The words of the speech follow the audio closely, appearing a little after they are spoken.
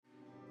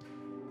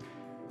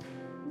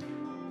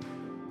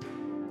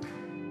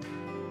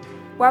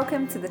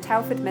Welcome to the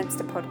Telford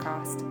Minster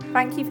podcast.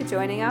 Thank you for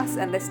joining us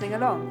and listening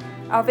along.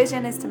 Our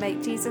vision is to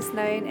make Jesus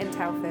known in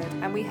Telford,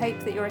 and we hope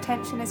that your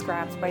attention is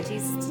grabbed by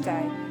Jesus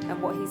today and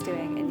what he's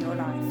doing in your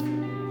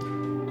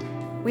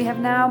life. We have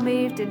now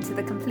moved into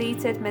the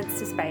completed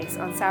Minster space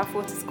on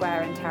Southwater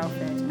Square in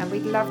Telford, and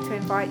we'd love to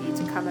invite you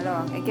to come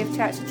along and give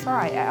church a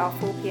try at our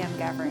 4 p.m.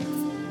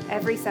 gatherings,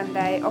 every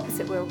Sunday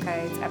opposite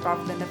Wilcodes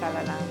above the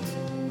Novella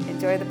Lounge.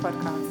 Enjoy the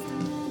podcast.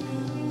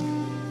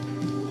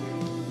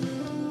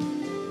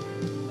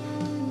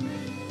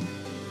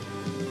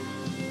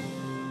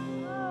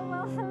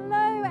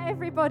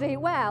 Everybody,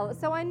 well,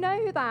 so I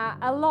know that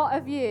a lot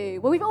of you,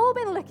 we've all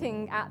been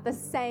looking at the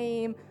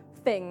same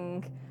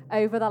thing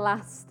over the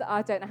last,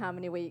 I don't know how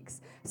many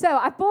weeks. So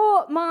I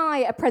bought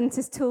my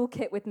apprentice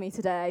toolkit with me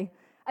today.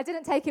 I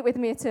didn't take it with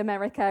me to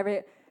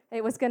America.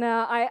 It was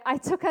I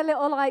took a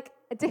little,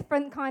 a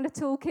different kind of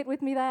toolkit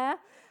with me there.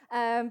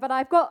 But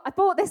I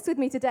bought this with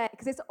me today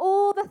because it's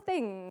all the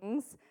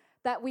things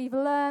that we've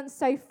learned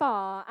so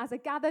far as a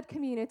gathered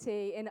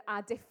community in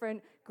our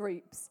different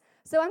groups.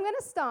 So I'm going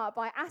to start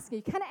by asking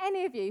you, can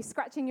any of you,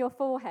 scratching your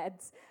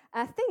foreheads,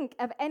 think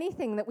of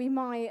anything that we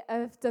might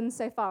have done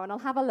so far? And I'll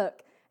have a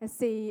look and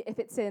see if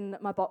it's in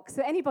my box.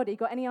 So anybody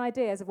got any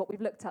ideas of what we've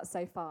looked at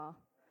so far?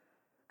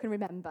 Can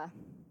remember?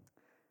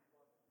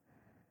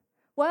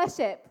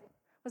 Worship.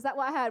 Was that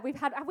what I heard?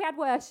 Have we had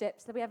worship?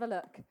 So we have a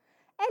look.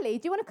 Ellie,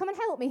 do you want to come and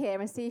help me here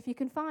and see if you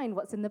can find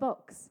what's in the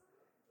box?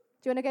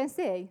 Do you want to go and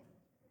see?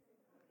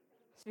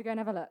 Should we go and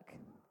have a look?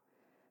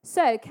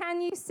 So,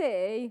 can you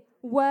see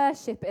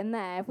worship in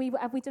there?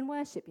 Have we done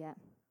worship yet?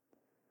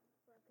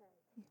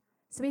 Okay.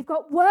 So we've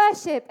got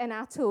worship in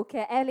our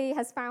toolkit. Ellie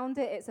has found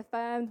it. It's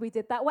affirmed. We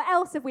did that. What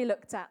else have we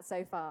looked at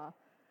so far?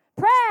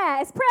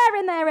 Prayer. Is prayer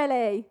in there,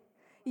 Ellie?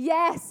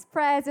 Yes,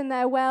 prayer's in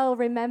there. Well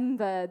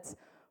remembered.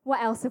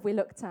 What else have we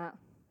looked at?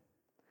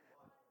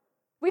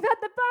 We've had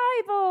the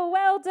Bible.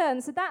 Well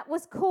done. So that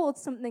was called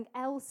something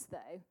else,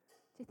 though.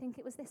 Do you think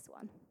it was this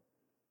one?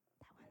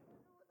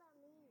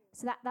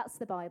 So that's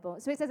the Bible.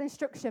 So it says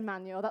instruction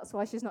manual. That's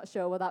why she's not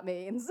sure what that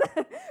means.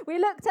 We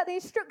looked at the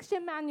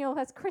instruction manual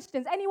as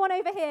Christians. Anyone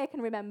over here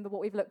can remember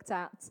what we've looked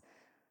at?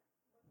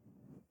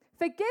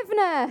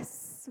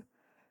 Forgiveness.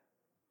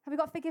 Have we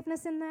got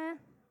forgiveness in there?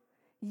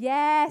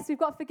 Yes, we've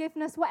got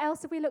forgiveness. What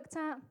else have we looked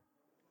at?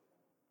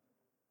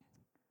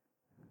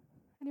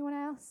 Anyone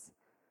else?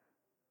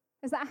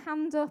 Is that a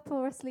hand up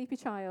or a sleepy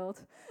child?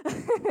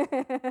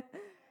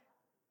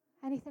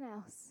 Anything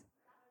else?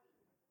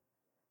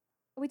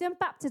 We've done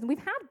baptism. We've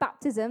had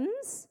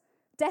baptisms.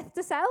 Death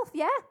to self,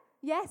 yeah?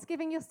 Yes,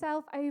 giving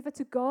yourself over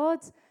to God.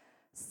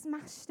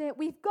 Smashed it.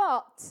 We've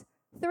got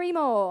 3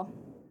 more.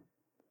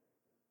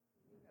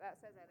 That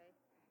says Ellie.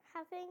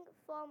 Having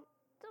from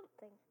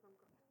something.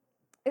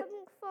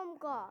 Coming from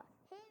God.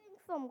 Hearing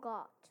from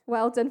God.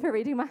 Well done for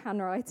reading my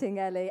handwriting,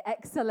 Ellie.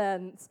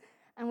 Excellent.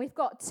 And we've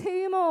got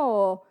 2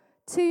 more.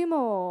 2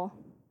 more.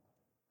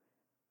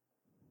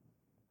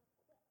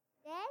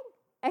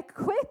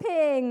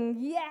 Equipping,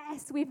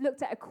 yes, we've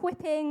looked at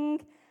equipping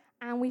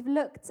and we've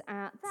looked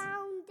at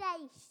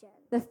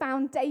the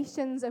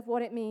foundations of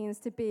what it means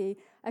to be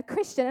a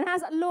Christian. And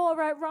as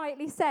Laura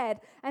rightly said,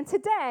 and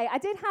today I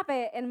did have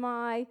it in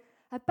my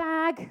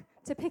bag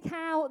to pick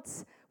out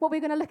what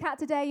we're going to look at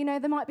today. You know,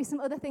 there might be some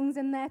other things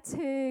in there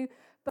too,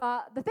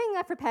 but the thing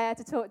I've prepared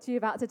to talk to you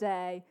about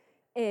today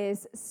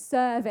is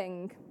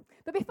serving.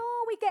 But before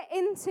we get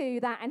into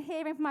that and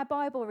hearing from my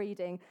Bible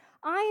reading,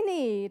 I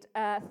need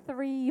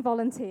 3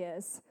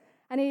 volunteers.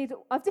 I need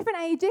of different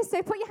ages,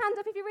 so put your hand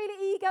up if you're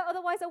really eager,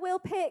 otherwise I will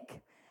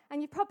pick.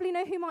 And you probably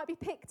know who might be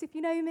picked if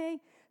you know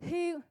me.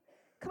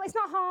 Come on, it's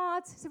not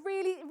hard. It's a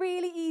really,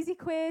 really easy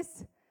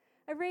quiz.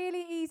 A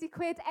really easy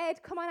quiz.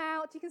 Ed, come on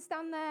out. You can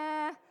stand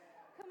there.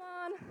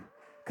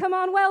 Come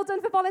on, well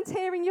done for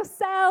volunteering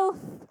yourself.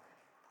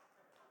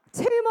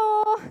 2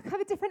 more,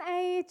 have a different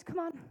age. Come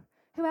on.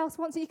 Who else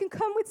wants it? You can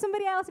come with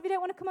somebody else if you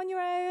don't want to come on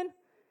your own.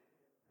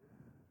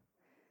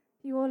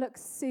 You all look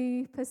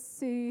super,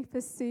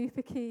 super,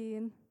 super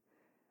keen.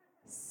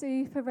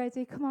 Super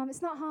ready. Come on,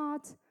 it's not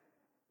hard.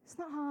 It's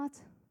not hard.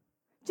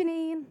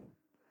 Janine,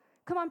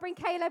 come on, bring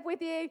Caleb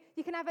with you.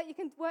 You can have it, you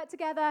can work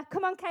together.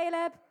 Come on,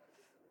 Caleb.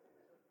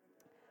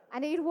 I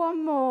need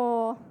 1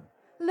 more.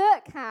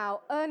 Look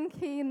how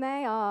unkeen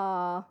they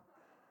are.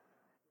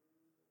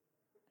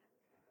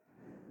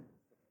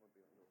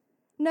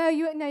 No,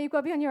 you've got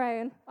to be on your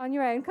own. On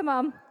your own. Come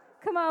on.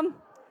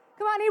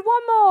 I need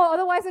 1 more,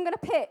 otherwise I'm going to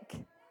pick.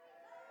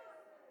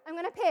 Go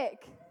on,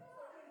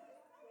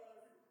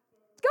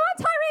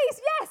 Tyrese.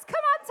 Yes,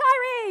 come on,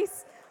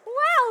 Tyrese.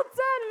 Well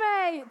done,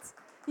 mate.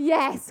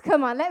 Yes,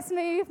 come on. Let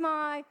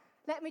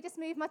me just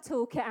move my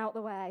toolkit out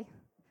the way.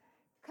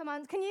 Come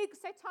on, so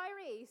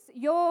Tyrese,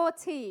 your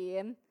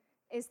team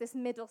is this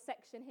middle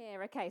section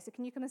here. Okay, so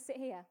can you come and sit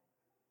here?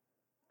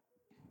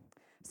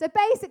 So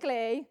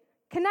basically,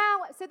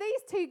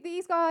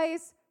 these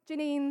guys,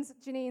 Janine's,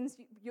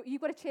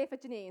 you've got to cheer for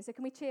Janine. So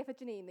can we cheer for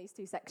Janine, these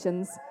 2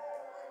 sections?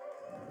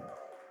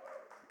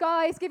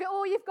 Guys, give it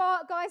all you've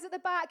got. Guys at the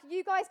back,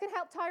 you guys can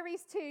help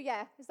Tyrese too,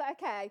 yeah? Is that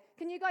okay?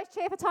 Can you guys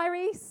cheer for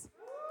Tyrese?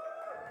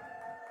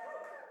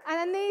 And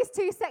then these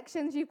two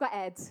sections, you've got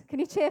Ed. Can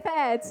you cheer for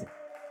Ed?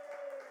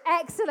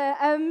 Excellent,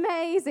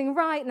 amazing.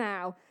 Right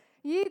now,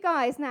 you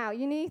guys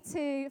you need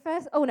to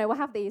first, we'll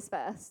have these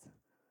first.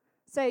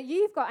 So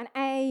you've got an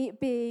A,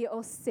 B,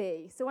 or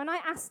C. So when I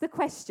ask the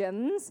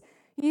questions,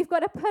 you've got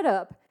to put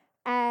up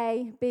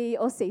A, B,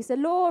 or C. So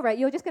Laura,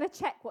 you're just going to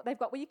check what they've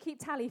got. Will you keep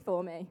tally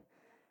for me?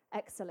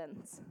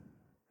 Excellent.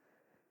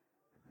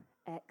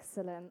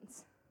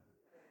 Excellent.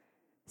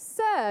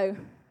 So,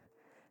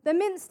 the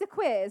Minster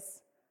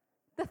quiz.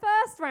 The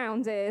first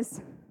round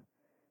is,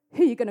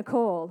 who are you going to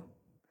call?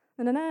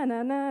 No.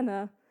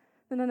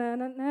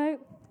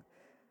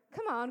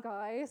 Come on,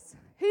 guys.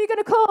 Who are you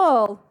going to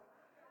call?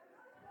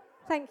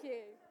 Thank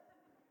you.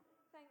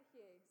 Thank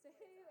you. So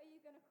who are you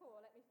going to call?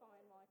 Let me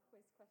find my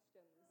quiz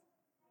questions.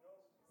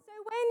 So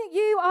when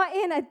you are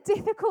in a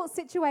difficult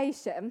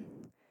situation,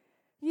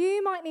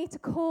 you might need to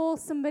call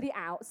somebody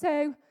out.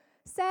 So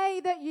say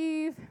that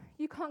you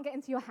can't get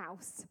into your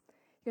house.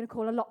 You're going to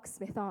call a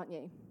locksmith, aren't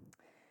you?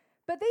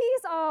 But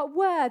these are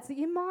words that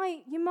you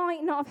might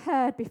not have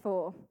heard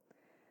before.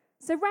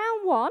 So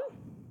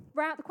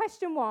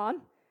question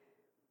one,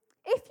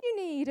 if you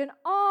need an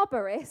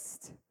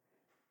arborist,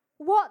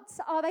 what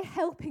are they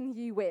helping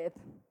you with?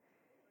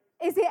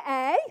 Is it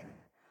A,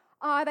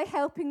 are they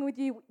helping with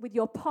you with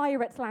your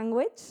pirate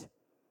language?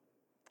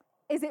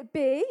 Is it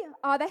B,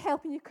 are they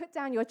helping you cut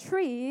down your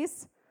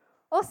trees?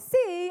 Or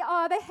C,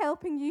 are they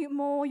helping you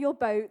moor your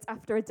boat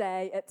after a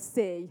day at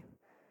sea?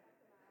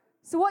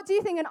 So what do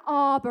you think an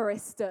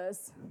arborist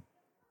does?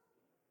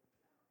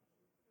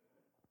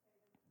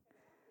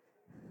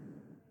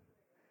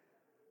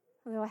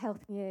 They are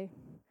helping you.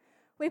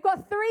 We've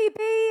got 3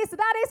 Bs, so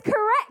that is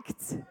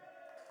correct.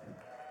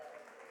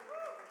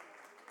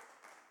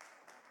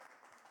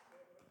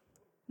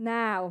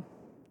 Now,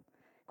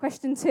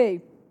 question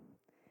 2.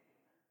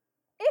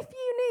 If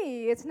you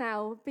need,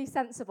 now be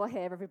sensible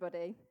here,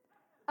 everybody,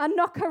 a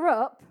knocker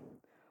up,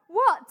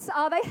 what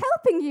are they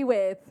helping you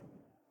with?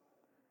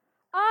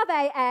 Are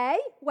they A,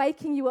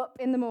 waking you up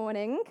in the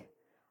morning?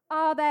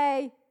 Are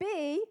they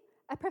B,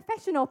 a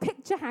professional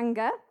picture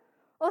hanger?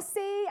 Or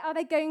C, are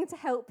they going to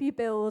help you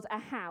build a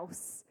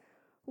house?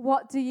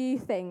 What do you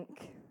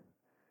think?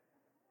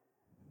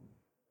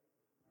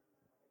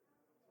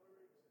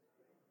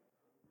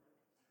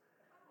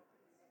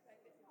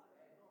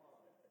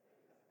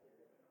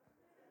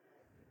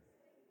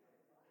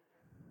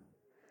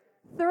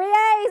 Three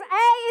A's.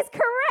 A is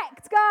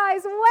correct,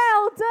 guys.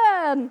 Well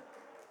done.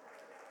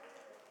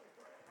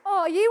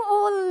 Oh, you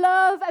all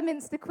love a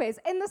Minster quiz.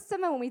 In the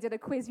summer when we did a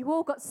quiz, you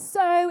all got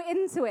so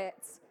into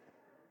it.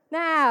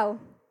 Now,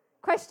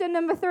 question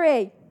number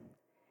 3.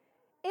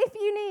 If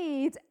you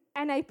need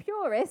an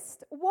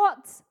apurist,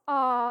 what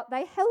are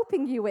they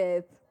helping you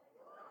with?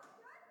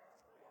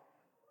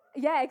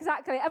 Yeah,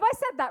 exactly. Have I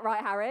said that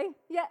right, Harry?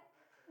 Yeah.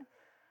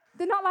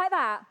 They're not like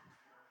that?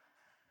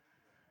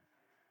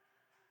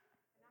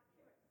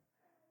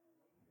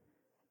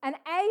 An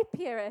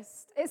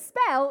apurist. It's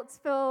spelt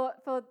for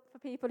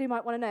people who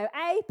might want to know.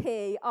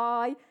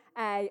 A-P-I-A-R-I-S-T.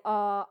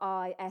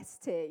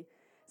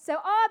 So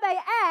are they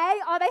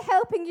A, are they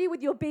helping you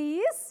with your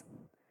bees?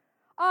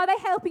 Are they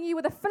helping you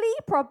with a flea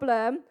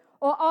problem?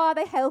 Or are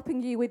they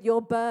helping you with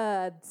your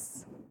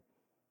birds?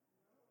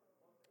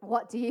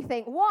 What do you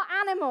think? What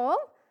animal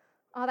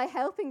are they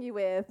helping you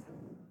with?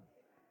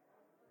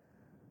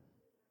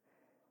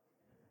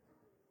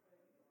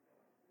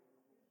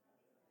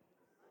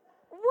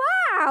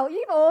 Wow,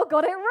 you've all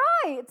got it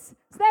right. So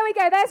there we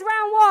go, there's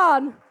round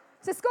 1.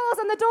 So scores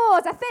on the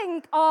doors, I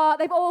think,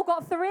 they've all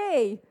got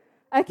 3.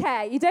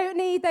 Okay, you don't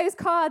need those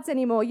cards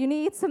anymore. You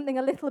need something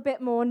a little bit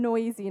more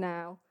noisy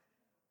now.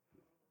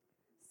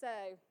 So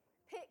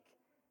pick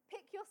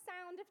your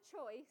sound of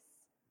choice.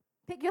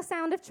 Pick your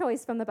sound of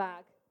choice from the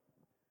bag.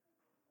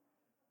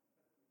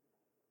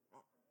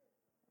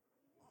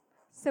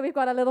 So we've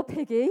got a little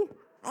piggy.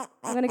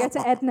 I'm going to go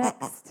to Ed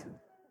next.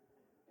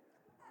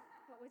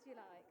 What would you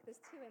like? There's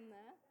 2 in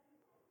there.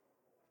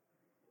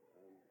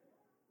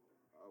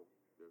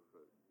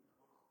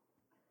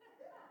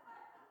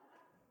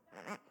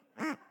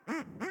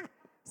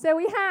 So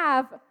we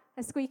have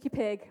a squeaky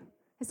pig,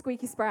 a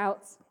squeaky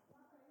sprout. So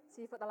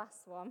you've got the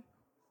last one.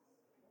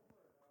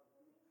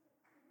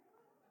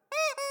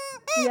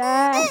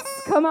 Yes,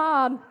 come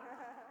on.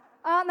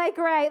 Aren't they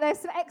great? There's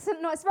some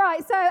excellent noise.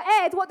 Right, so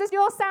Ed, what does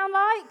yours sound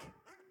like?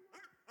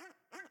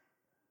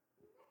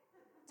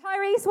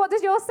 Tyrese, what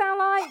does yours sound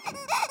like?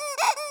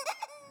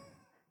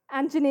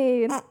 And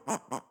Janine.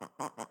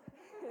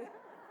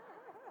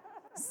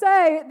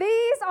 So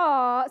these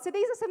are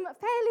some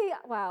fairly,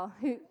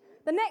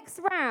 the next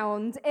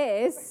round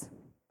is,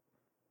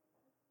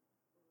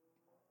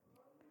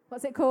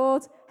 what's it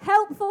called?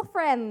 Helpful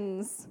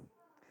Friends.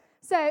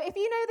 So if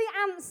you know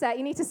the answer,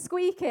 you need to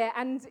squeak it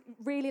and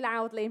really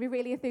loudly and be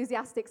really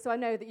enthusiastic so I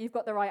know that you've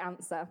got the right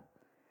answer.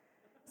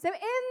 So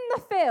in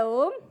the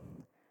film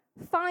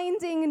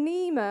Finding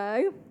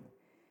Nemo,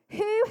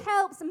 Who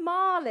helps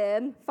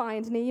Marlin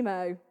find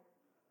Nemo?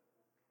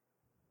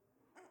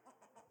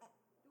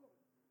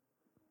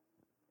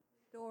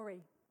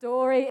 Dory.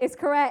 Dory is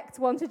correct.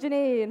 1 to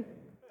Janine.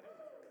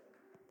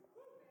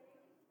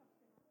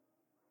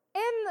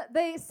 In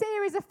the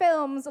series of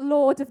films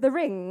Lord of the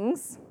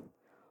Rings,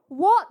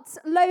 what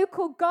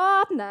local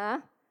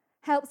gardener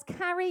helps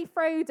carry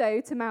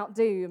Frodo to Mount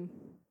Doom?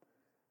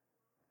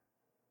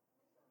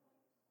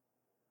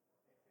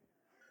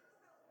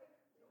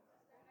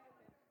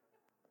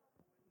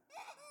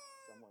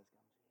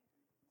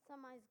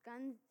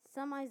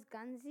 Samwise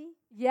Gamgee.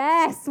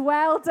 Yes,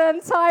 well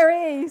done,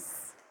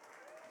 Tyrese.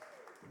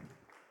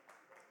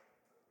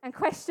 And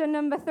question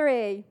number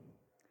 3.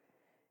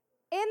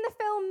 In the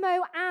film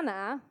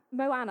Moana,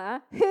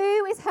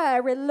 who is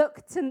her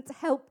reluctant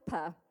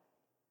helper?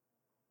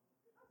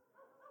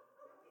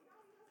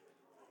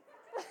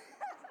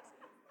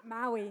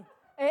 Maui.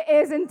 It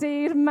is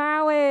indeed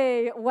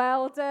Maui.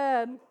 Well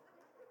done.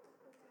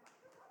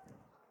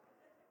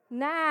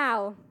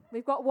 Now,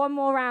 we've got one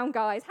more round,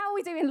 guys. How are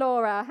we doing,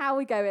 Laura? How are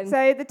we going?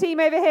 So the team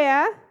over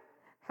here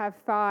have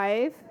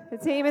 5. The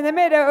team in the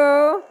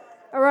middle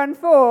are on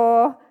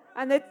 4.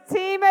 And the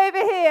team over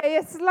here,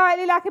 you're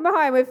slightly lacking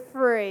behind with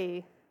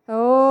 3.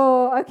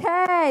 Oh,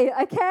 okay.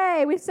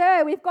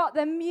 We've got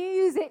the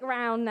music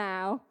round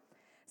now.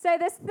 So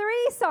there's 3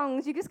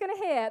 songs. You're just going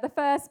to hear the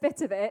first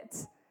bit of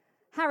it.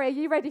 Harry, are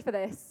you ready for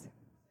this?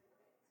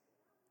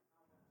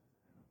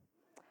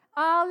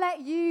 I'll let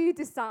you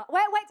decide.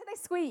 Wait till they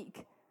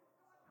squeak.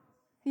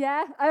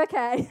 Yeah?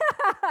 Okay.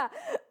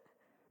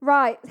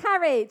 Right.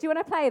 Harry, do you want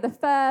to play the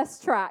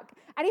first track?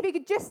 And if you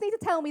could just need to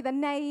tell me the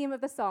name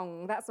of the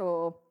song, that's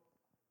all.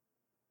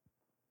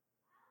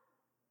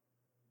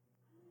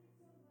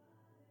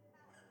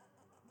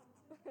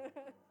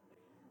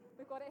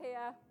 We've got it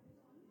here.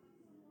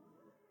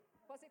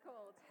 What's it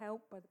called?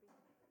 Help by the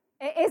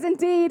It is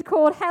indeed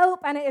called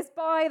Help, and it is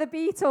by the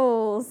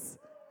Beatles.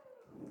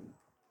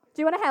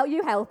 Do you want to help?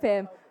 You help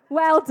him.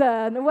 Well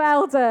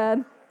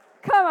done.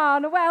 Come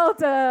on, well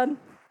done.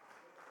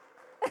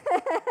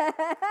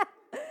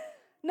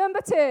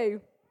 Number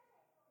 2.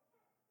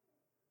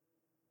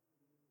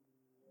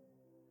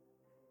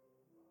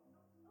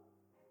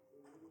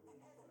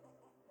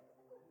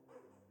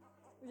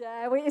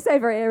 Yeah, it's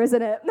over here,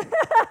 isn't it?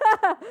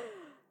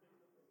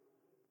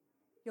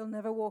 You'll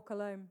Never Walk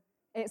Alone.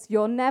 It's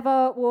You'll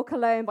Never Walk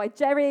Alone by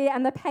Jerry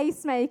and the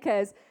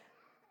Pacemakers.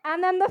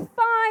 And then the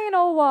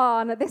final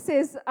one, this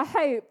is, I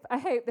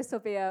hope this will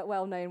be a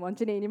well-known one.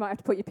 Janine, you might have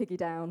to put your piggy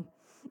down.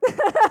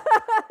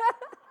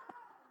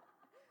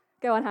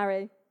 Go on,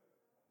 Harry.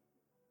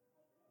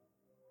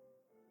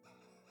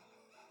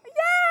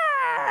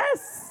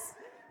 Yes!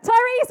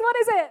 Tyrese, what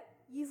is it?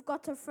 You've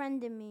Got a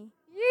Friend in Me.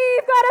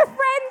 You've got a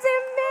friend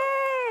in me!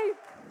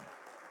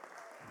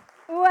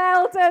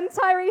 Well done,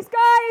 Tyrese.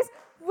 Guys,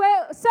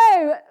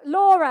 so,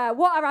 Laura,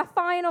 what are our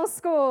final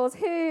scores?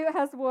 Who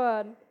has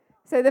won?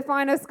 So the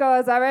final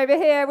scores are over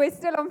here. We're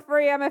still on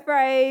 3, I'm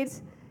afraid.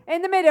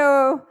 In the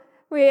middle,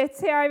 we're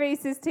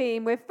Tyrese's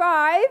team with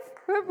 5.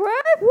 Whoop,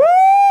 whoop. Woo!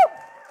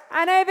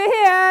 And over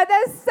here,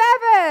 there's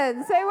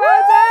 7. So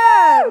well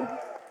done.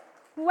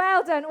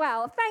 Well done.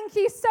 Well, thank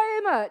you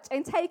so much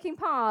in taking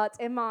part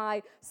in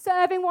my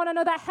serving one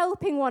another,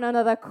 helping one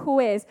another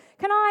quiz.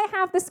 Can I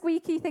have the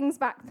squeaky things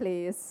back,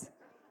 please?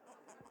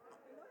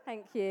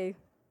 Thank you.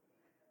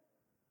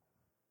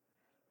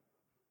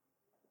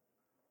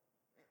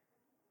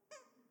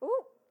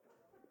 Ooh.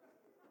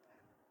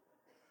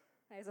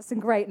 Those are some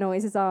great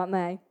noises, aren't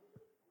they?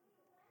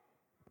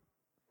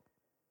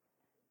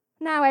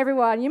 Now,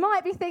 everyone, you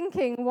might be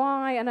thinking,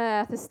 why on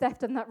earth has Steph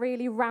done that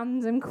really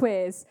random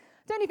quiz?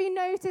 Don't know if you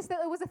noticed that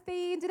there was a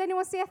theme. Did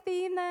anyone see a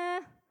theme there?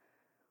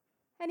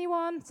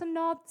 Anyone? Some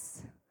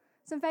nods?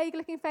 Some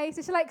vague-looking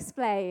faces? Shall I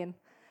explain?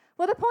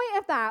 Well, the point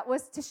of that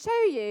was to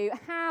show you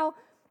how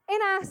in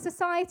our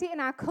society, in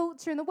our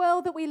culture, in the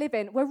world that we live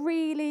in,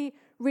 we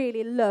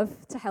really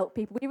love to help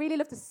people. We really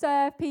love to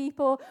serve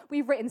people.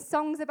 We've written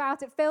songs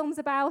about it, films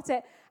about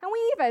it, and we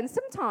even,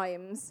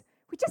 sometimes,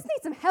 we just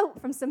need some help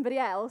from somebody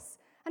else.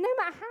 And no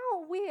matter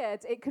how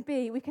weird it could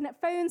be, we can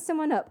phone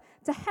someone up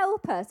to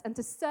help us and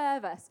to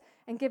serve us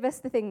and give us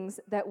the things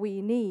that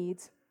we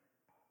need.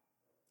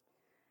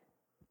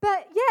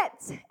 But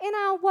yet, in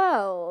our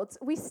world,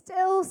 we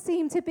still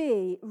seem to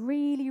be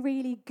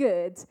really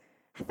good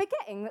at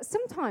forgetting that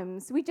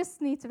sometimes we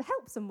just need to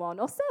help someone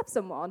or serve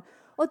someone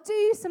or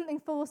do something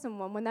for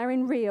someone when they're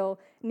in real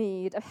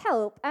need of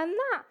help. And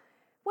that,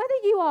 whether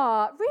you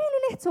are really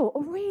little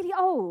or really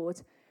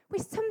old, we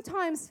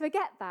sometimes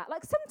forget that.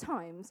 Like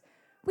sometimes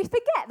we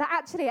forget that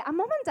actually our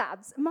mum and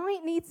dads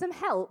might need some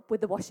help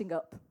with the washing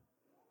up.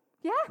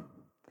 Yeah?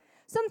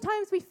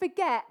 Sometimes we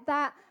forget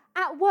that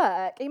at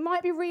work, it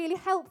might be really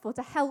helpful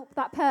to help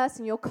that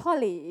person, your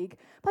colleague,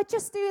 by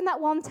just doing that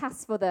one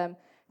task for them,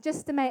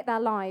 just to make their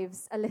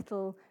lives a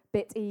little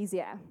bit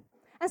easier.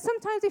 And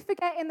sometimes we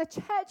forget in the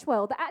church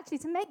world that actually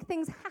to make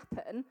things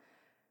happen,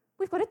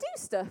 we've got to do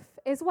stuff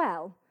as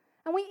well.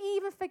 And we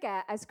even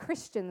forget as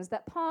Christians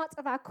that part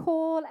of our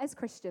call as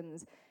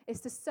Christians is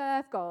to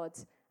serve God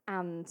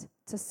and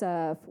to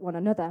serve one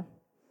another.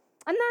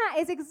 And that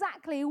is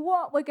exactly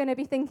what we're going to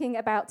be thinking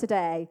about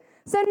today.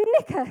 So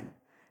Nick, I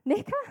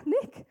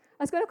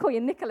was going to call you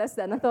Nicholas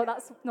then. I thought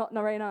that's not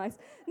very nice.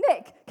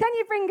 Nick, can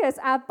you bring us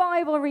our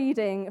Bible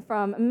reading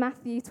from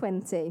Matthew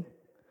 20?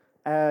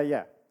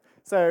 Yeah.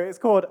 So it's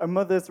called A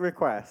Mother's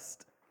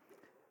Request.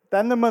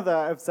 Then the mother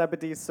of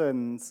Zebedee's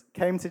sons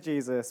came to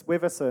Jesus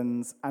with her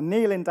sons and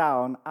kneeling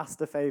down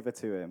asked a favor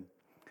to him.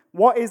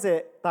 "What is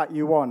it that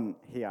you want?"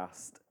 he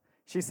asked.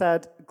 She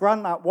said,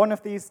 "Grant that one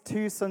of these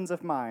two sons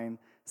of mine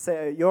sit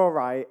at your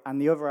right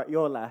and the other at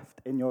your left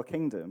in your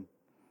kingdom."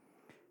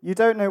 "You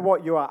don't know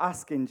what you are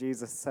asking,"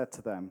 Jesus said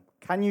to them.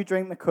 "Can you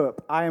drink the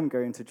cup I am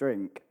going to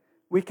drink?"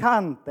 "We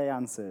can," they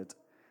answered.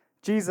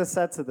 Jesus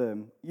said to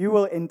them, "You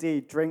will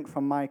indeed drink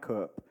from my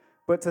cup,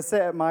 but to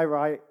sit at my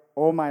right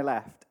or my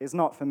left is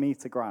not for me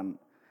to grant.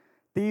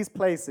 These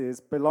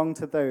places belong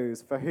to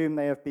those for whom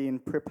they have been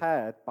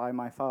prepared by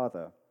my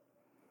Father."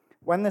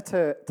 When the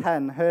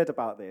 10 heard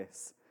about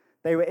this,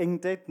 they were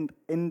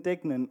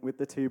indignant with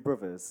the two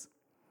brothers.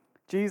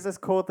 Jesus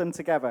called them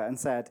together and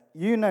said,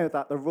 "You know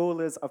that the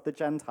rulers of the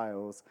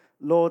Gentiles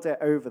lord it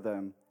over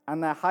them,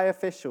 and their high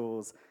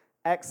officials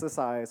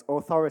exercise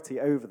authority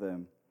over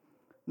them.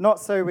 Not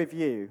so with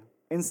you.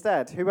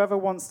 Instead, whoever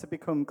wants to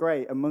become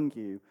great among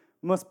you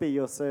must be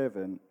your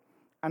servant,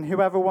 and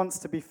whoever wants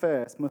to be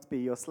first must be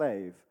your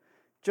slave,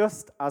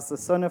 just as the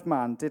Son of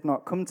Man did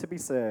not come to be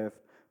served,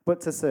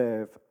 but to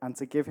serve and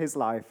to give his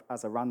life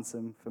as a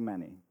ransom for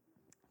many."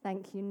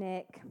 Thank you,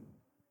 Nick.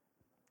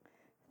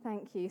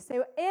 Thank you.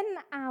 So in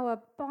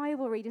our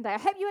Bible reading day, I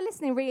hope you were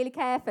listening really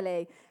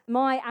carefully. I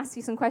might ask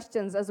you some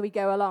questions as we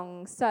go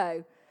along.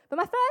 But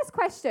my first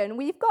question,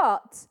 we've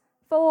got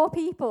 4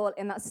 people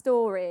in that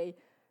story.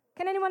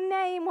 Can anyone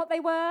name what they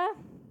were?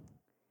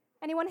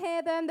 Anyone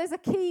hear them? There's a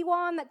key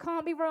one that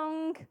can't be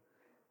wrong.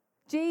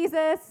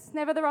 Jesus,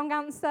 never the wrong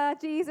answer.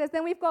 Jesus.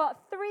 Then we've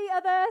got 3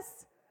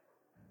 others.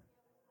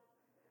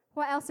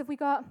 What else have we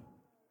got?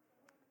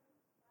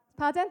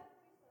 Pardon?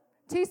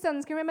 2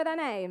 sons. Can you remember their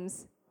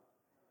names?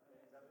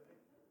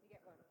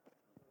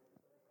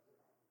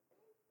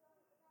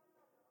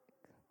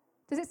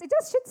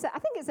 Should say, I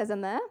think it says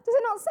in there. Does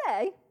it not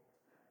say?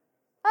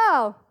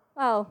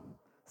 Oh,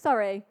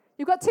 sorry.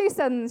 You've got 2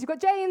 sons. You've got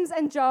James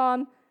and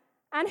John.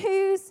 And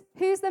who's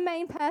the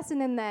main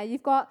person in there?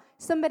 You've got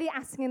somebody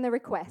asking the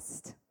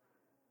request.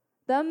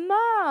 The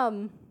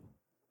mum.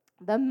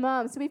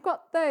 So we've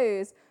got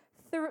those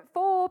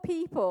 4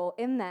 people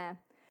in there.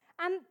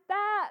 And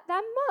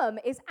their mum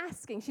is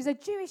asking. She's a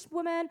Jewish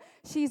woman.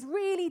 She's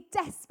really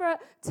desperate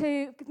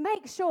to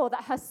make sure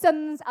that her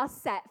sons are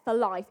set for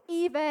life,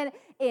 even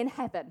in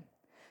heaven.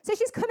 So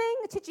she's coming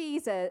to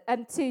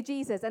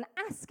Jesus and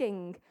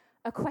asking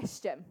a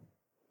question.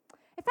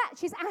 In fact,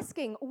 she's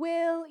asking,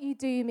 "Will you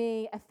do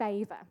me a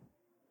favor?"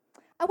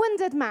 I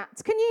wondered,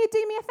 Matt, can you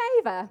do me a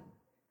favor?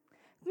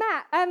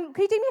 Matt, can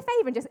you do me a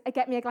favor and just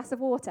get me a glass of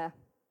water?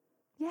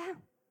 Yeah.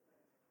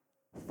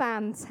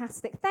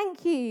 Fantastic.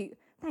 Thank you.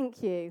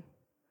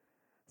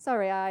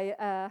 Sorry,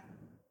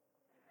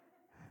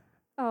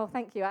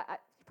 thank you. You're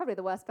probably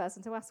the worst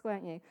person to ask,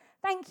 weren't you?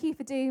 Thank you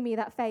for doing me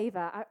that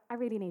favor. I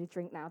really need a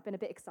drink now. I've been a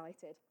bit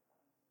excited.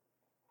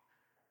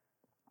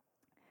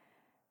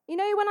 You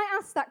know, when I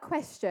asked that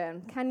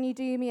question, "Can you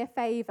do me a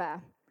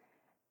favor?"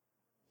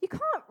 You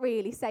can't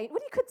really say,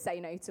 well, you could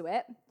say no to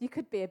it. You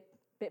could be a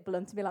bit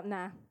blunt and be like,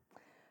 "Nah."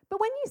 But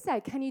when you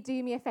say, "Can you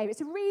do me a favor?"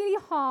 it's a really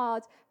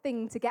hard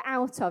thing to get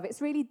out of.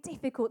 It's really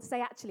difficult to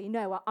say, actually,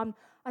 no, I'm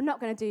not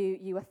going to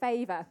do you a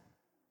favor.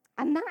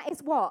 And that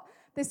is what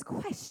this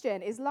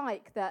question is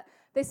like, that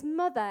this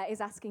mother is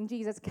asking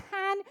Jesus,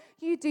 "Can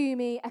you do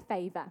me a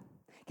favor?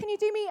 Can you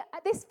do me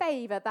this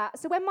favor that,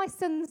 so when my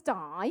sons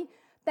die,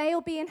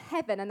 they'll be in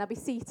heaven and they'll be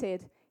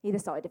seated either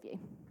side of you?"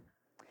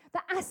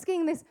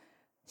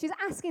 She's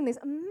asking this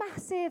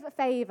massive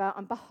favor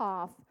on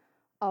behalf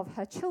of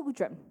her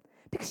children,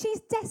 because she's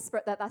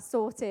desperate that they're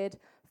sorted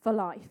for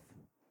life.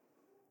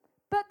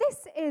 But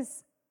this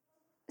is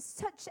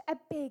such a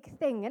big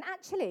thing, and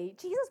actually,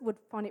 Jesus would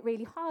find it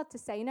really hard to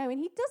say no, and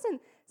he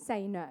doesn't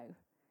say no.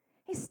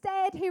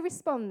 Instead, he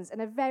responds in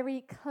a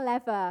very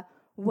clever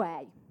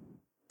way.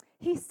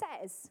 He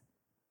says,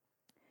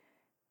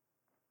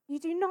 "You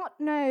do not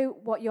know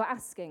what you're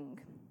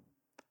asking.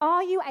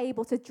 Are you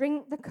able to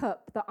drink the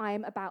cup that I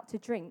am about to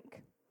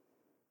drink?"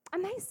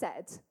 And they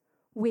said,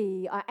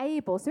 "We are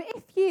able." So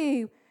if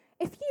you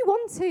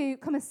want to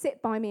come and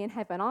sit by me in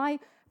heaven,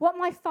 what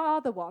my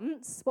Father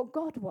wants, what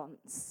God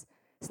wants,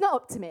 it's not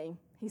up to me,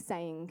 he's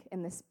saying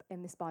in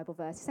this Bible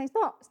verse. He's saying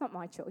it's not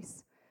my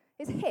choice,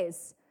 it's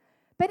his.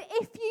 But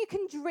if you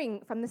can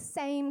drink from the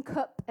same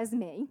cup as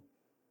me,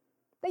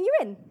 then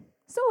you're in,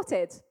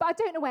 sorted. But I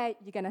don't know where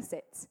you're going to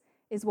sit,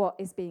 is what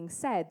is being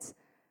said.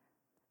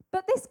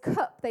 But this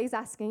cup that he's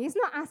asking, he's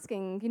not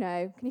asking,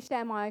 can you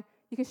share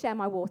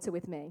my water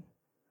with me?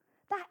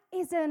 That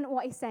isn't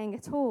what he's saying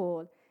at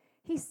all.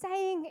 He's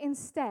saying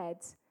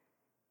instead,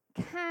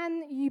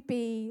 "Can you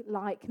be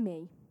like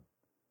me?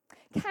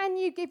 Can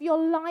you give your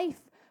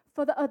life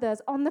for the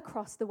others on the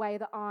cross the way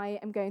that I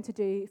am going to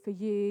do for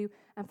you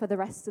and for the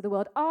rest of the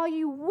world? Are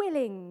you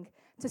willing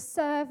to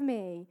serve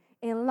me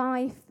in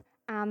life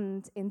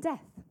and in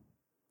death?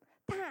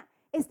 That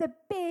is the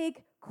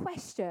big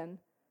question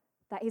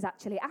that he's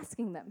actually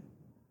asking them.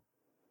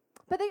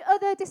 But the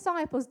other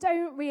disciples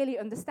don't really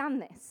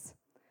understand this.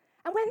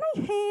 And when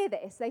they hear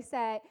this,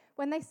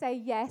 when they say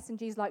yes, and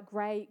Jesus is like,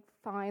 great,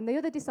 fine, the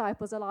other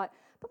disciples are like,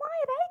 but why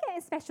are they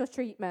getting special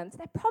treatment?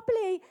 They're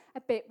probably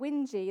a bit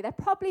whingy. They're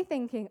probably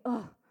thinking,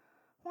 oh,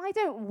 why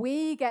don't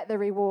we get the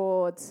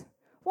reward?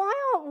 Why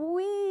aren't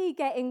we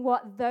getting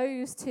what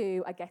those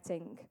two are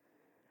getting?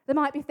 They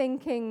might be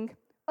thinking,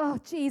 oh,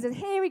 Jesus,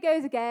 here he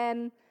goes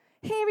again.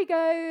 Here he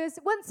goes,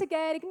 once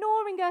again,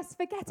 ignoring us,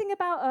 forgetting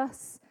about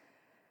us.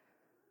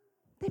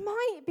 They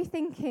might be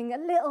thinking a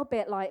little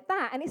bit like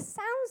that, and it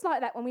sounds like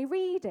that when we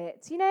read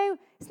it. You know,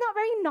 it's not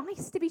very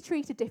nice to be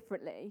treated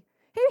differently.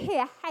 Who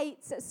here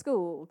hates at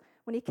school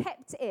when you're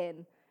kept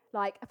in,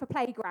 like, for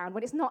playground,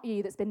 when it's not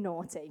you that's been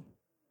naughty?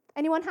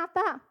 Anyone have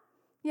that?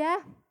 Yeah?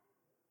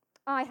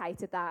 I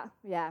hated that,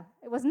 yeah.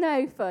 It was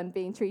no fun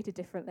being treated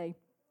differently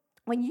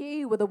when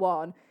you were the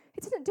one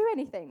who didn't do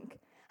anything.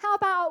 How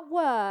about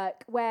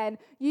work when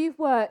you've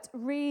worked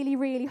really,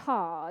 really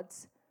hard,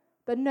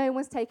 but no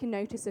one's taken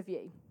notice of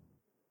you?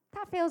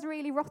 That feels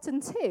really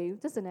rotten too,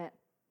 doesn't it?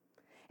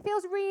 It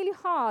feels really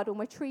hard when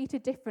we're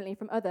treated differently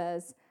from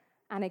others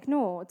and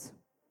ignored.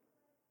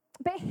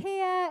 But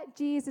here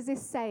Jesus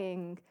is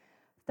saying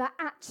that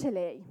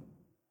actually,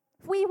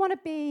 if we want to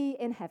be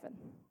in heaven,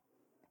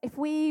 if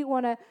we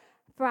want to,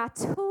 for our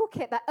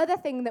toolkit, that other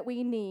thing that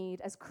we need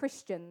as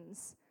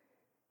Christians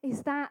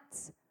is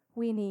that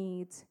we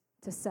need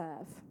to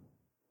serve.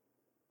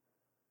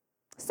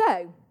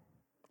 So,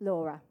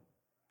 Laura,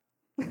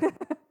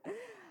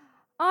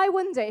 I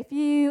wonder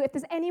if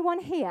there's anyone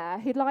here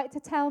who'd like to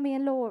tell me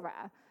and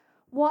Laura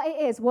what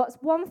it is, what's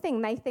one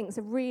thing they think is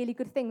a really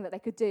good thing that they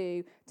could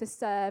do to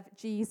serve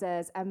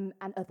Jesus and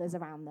others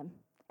around them.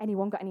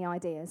 Anyone got any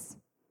ideas?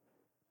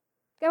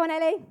 Go on,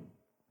 Ellie.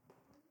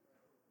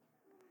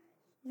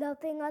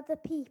 Loving other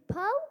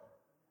people.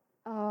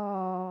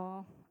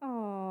 Oh,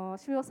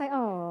 should we all say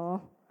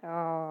oh?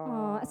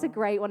 Oh, that's a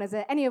great one, is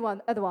it? Any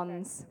other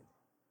ones?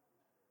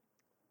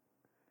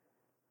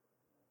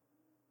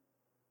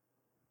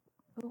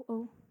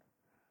 Oh.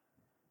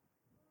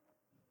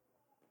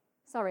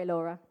 Sorry,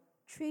 Laura.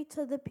 Treat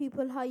other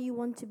people how you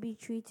want to be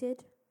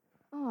treated.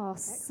 Oh,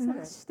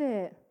 smashed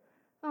it.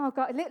 Oh,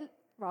 God.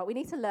 Right, we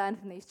need to learn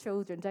from these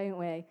children, don't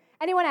we?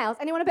 Anyone else?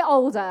 Anyone a bit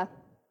older?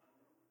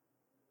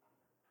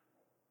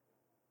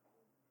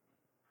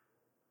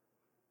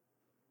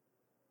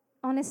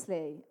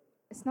 Honestly,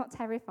 it's not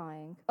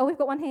terrifying. Oh, we've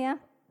got one here.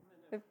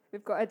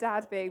 We've got a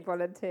dad being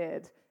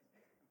volunteered.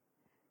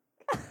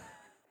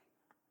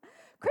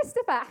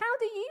 Christopher, how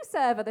do you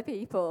serve other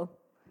people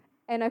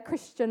in a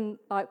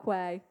Christian-like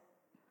way?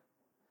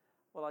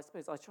 Well, I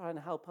suppose I try and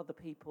help other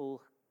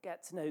people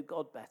get to know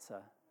God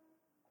better.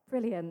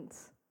 Brilliant.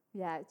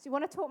 Yeah. Do you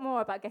want to talk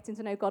more about getting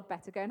to know God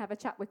better? Go and have a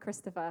chat with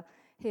Christopher.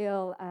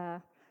 He'll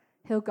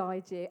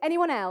guide you.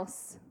 Anyone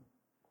else?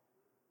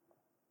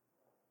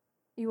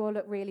 You all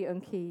look really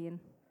unkeen.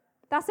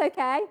 That's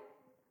okay.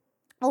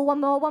 Oh,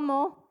 one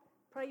more.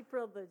 Pray for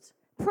others.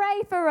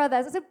 Pray for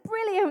others. It's a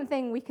brilliant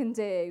thing we can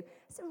do.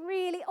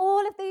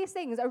 All of these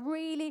things are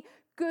really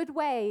good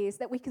ways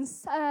that we can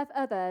serve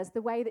others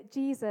the way that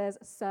Jesus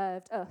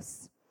served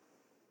us.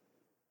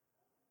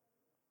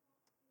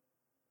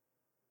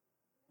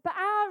 But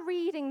our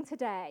reading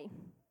today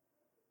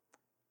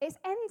is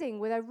ending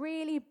with a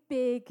really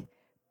big,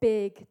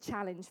 big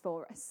challenge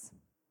for us.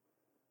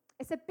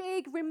 It's a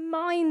big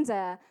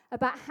reminder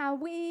about how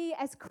we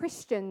as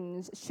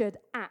Christians should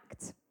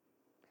act,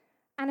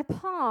 and a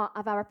part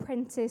of our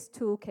apprentice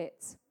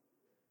toolkit.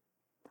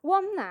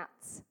 One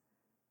that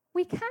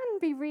we can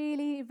be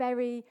really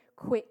very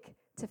quick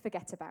to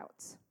forget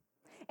about.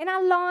 In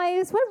our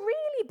lives, we're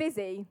really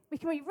busy. We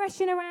can be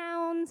rushing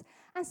around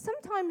and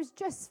sometimes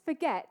just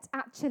forget,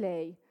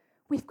 actually,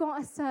 we've got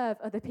to serve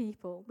other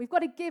people. We've got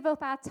to give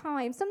up our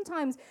time.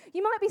 Sometimes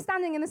you might be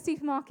standing in the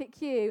supermarket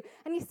queue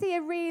and you see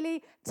a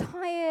really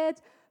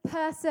tired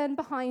person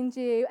behind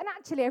you, and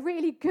actually a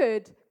really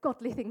good,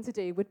 godly thing to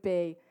do would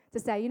be to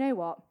say, you know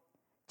what,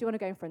 do you want to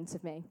go in front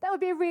of me? That would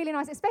be a really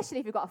nice, especially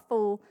if you've got a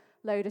full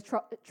load of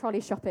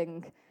trolley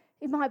shopping.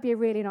 It might be a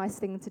really nice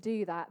thing to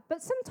do that.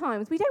 But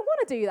sometimes we don't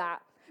want to do that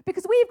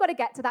because we've got to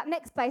get to that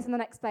next place and the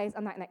next place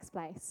and that next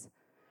place.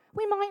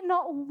 We might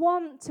not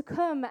want to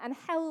come and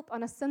help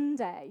on a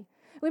Sunday.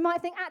 We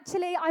might think,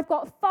 actually, I've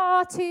got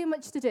far too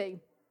much to do.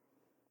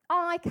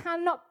 I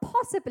cannot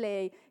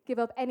possibly give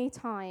up any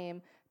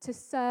time to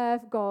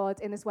serve God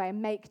in this way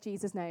and make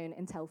Jesus known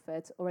in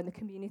Telford or in the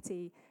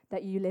community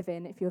that you live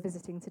in if you're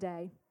visiting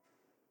today.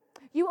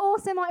 You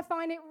also might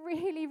find it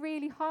really,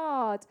 really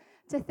hard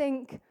to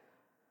think,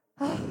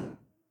 oh,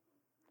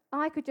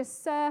 I could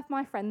just serve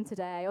my friend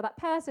today or that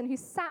person who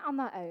sat on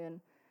their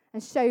own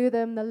and show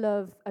them the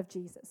love of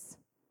Jesus.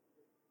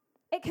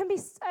 It can be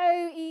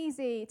so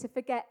easy to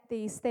forget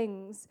these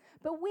things.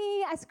 But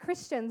we as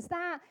Christians,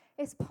 that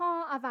is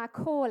part of our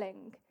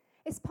calling.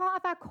 It's part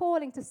of our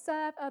calling to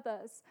serve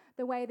others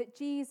the way that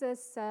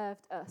Jesus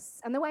served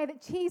us. And the way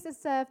that Jesus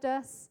served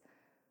us,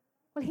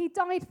 well, he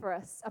died for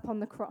us upon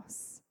the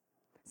cross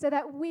so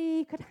that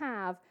we could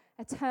have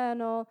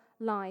eternal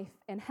life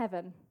in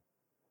heaven.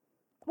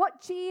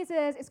 What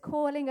Jesus is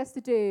calling us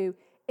to do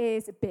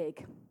is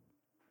big.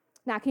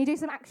 Now, can you do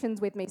some actions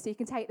with me so you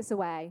can take this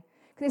away?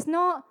 Because it's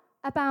not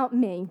about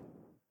me,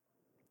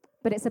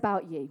 but it's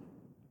about you.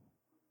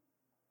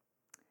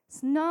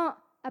 It's not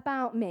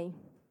about me,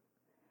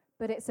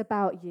 but it's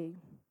about you.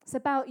 It's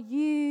about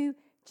you,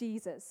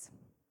 Jesus.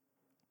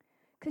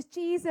 Because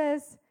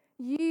Jesus,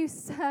 you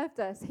served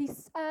us. He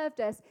served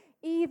us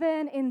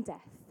even in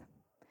death.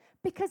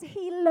 Because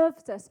he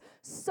loved us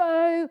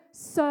so,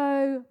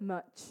 so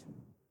much.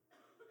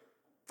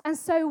 And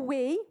so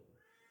we,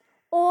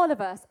 all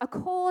of us, are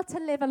called to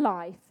live a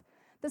life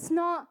that's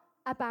not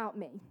about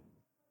me.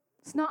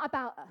 It's not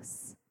about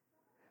us,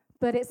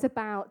 but it's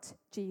about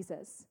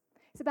Jesus.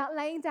 It's about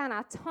laying down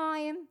our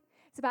time.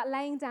 It's about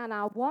laying down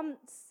our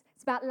wants.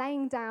 It's about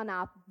laying down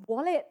our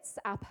wallets,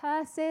 our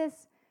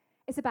purses.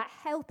 It's about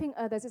helping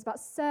others. It's about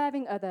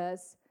serving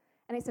others.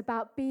 And it's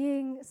about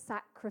being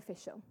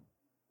sacrificial.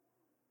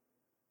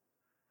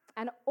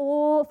 And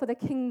all for the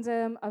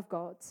kingdom of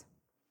God.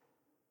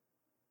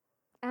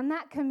 And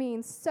that can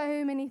mean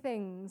so many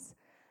things.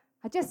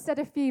 I just said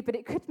a few, but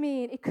it could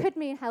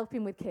mean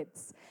helping with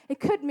kids.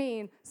 It could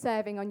mean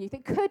serving on youth.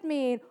 It could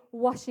mean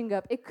washing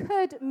up. It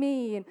could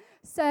mean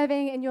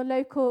serving in your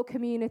local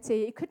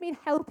community. It could mean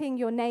helping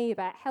your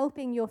neighbor,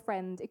 helping your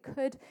friend. It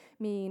could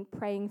mean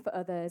praying for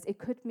others. It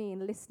could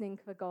mean listening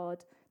to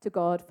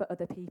God for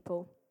other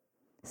people.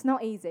 It's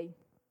not easy.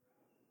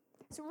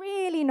 It's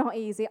really not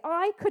easy.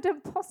 I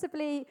couldn't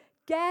possibly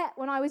get,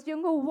 when I was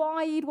younger,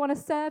 why you'd want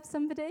to serve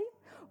somebody.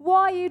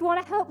 Why you'd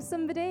want to help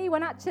somebody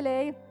when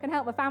actually I can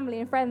help my family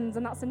and friends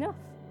and that's enough.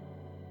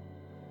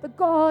 But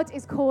God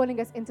is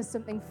calling us into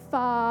something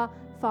far,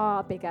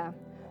 far bigger.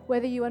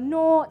 Whether you are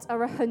 0 or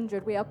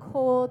 100, we are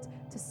called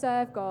to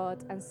serve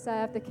God and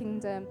serve the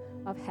kingdom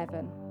of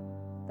heaven.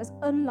 That's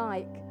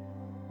unlike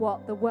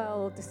what the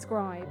world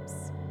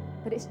describes,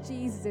 but it's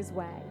Jesus'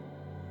 way,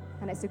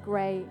 and it's a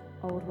great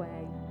old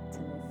way to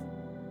live.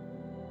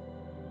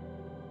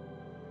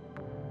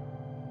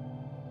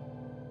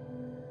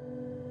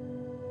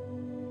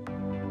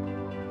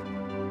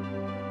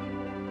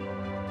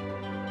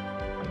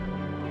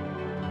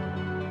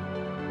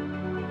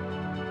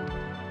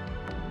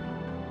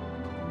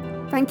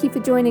 Thank you for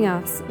joining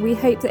us. We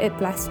hope that it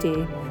blessed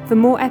you. For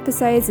more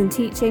episodes and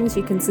teachings,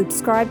 you can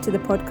subscribe to the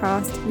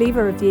podcast, leave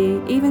a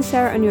review, even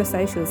share it on your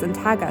socials and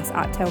tag us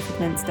at Telford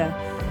Minster.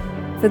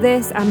 For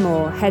this and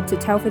more, head to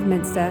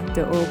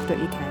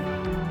telfordminster.org.uk.